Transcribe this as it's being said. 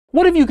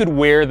What if you could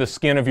wear the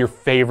skin of your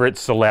favorite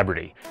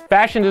celebrity?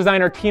 Fashion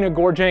designer Tina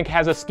Gorjanc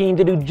has a scheme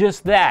to do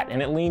just that,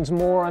 and it leans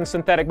more on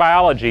synthetic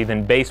biology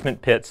than basement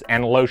pits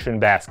and lotion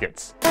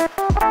baskets.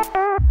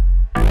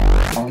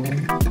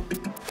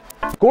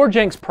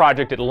 Gorjanc's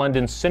project at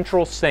London's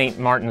Central St.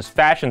 Martin's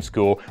Fashion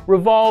School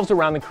revolves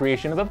around the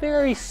creation of a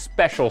very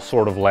special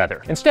sort of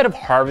leather. Instead of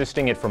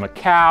harvesting it from a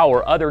cow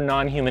or other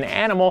non-human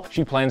animal,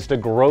 she plans to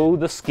grow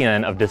the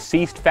skin of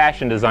deceased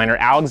fashion designer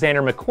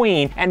Alexander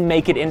McQueen and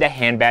make it into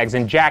handbags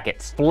and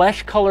jackets.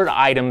 Flesh-colored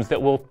items that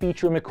will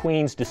feature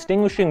McQueen's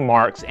distinguishing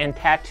marks and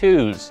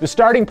tattoos. The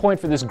starting point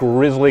for this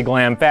grisly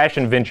glam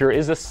fashion venture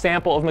is a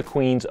sample of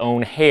McQueen's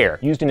own hair,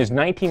 used in his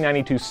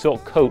 1992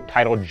 silk coat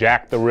titled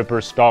Jack the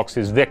Ripper Stalks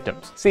His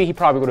Victims. See, he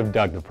probably would have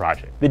dug the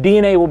project. The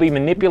DNA will be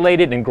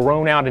manipulated and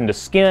grown out into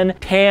skin,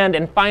 tanned,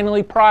 and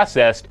finally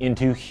processed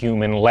into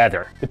human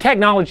leather. The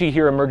technology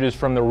here emerges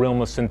from the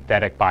realm of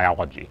synthetic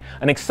biology,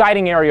 an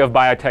exciting area of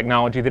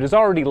biotechnology that has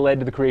already led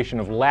to the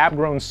creation of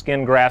lab-grown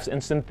skin grafts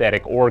and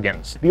synthetic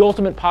organs. The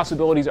ultimate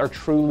possibilities are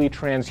truly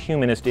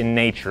transhumanist in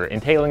nature,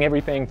 entailing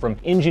everything from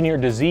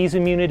engineered disease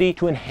immunity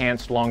to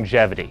enhanced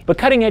longevity. But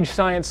cutting-edge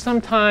science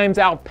sometimes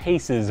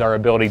outpaces our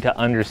ability to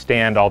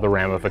understand all the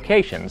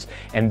ramifications,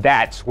 and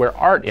that's where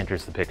art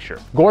enters the picture.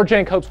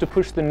 Gorjanc hopes to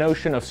push the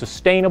notion of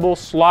sustainable,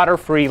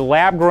 slaughter-free,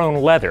 lab-grown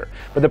leather,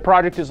 but the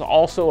project is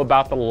also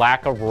about the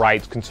lack of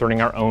rights concerning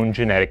our own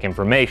genetic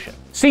information.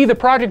 See, the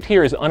project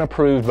here is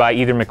unapproved by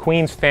either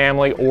McQueen's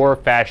family or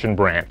fashion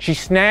brand. She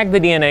snagged the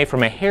DNA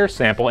from a hair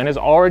sample and has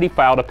already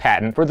filed a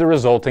patent for the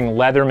resulting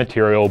leather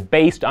material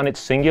based on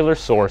its singular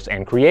source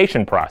and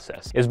creation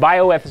process. As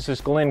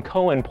bioethicist Glenn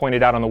Cohen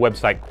pointed out on the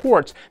website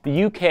Quartz,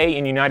 the UK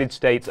and United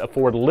States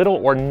afford little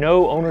or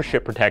no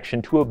ownership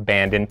protection to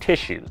abandoned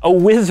tissues. A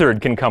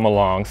wizard can come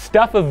along,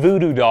 stuff a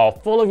voodoo doll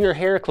full of your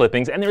hair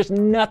clippings, and there's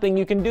nothing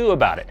you can do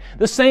about it.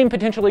 The same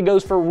potentially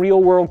goes for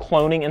real-world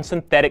cloning and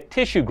synthetic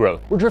tissue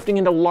growth. We're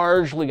drifting into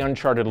largely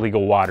uncharted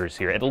legal waters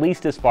here, at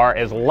least as far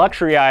as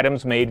luxury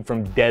items made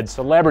from dead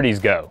celebrities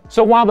go.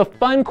 So while the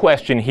fun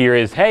question here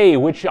is, hey,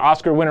 which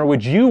Oscar winner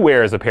would you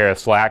wear as a pair of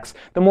slacks,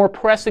 the more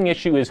pressing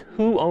issue is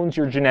who owns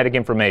your genetic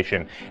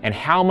information and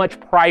how much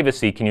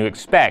privacy can you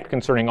expect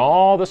concerning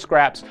all the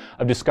scraps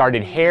of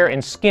discarded hair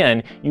and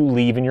skin you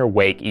leave in your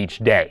wake each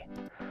day.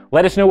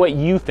 Let us know what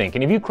you think,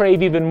 and if you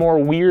crave even more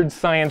weird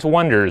science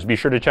wonders, be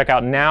sure to check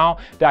out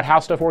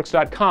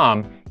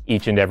now.howstuffworks.com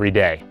each and every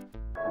day.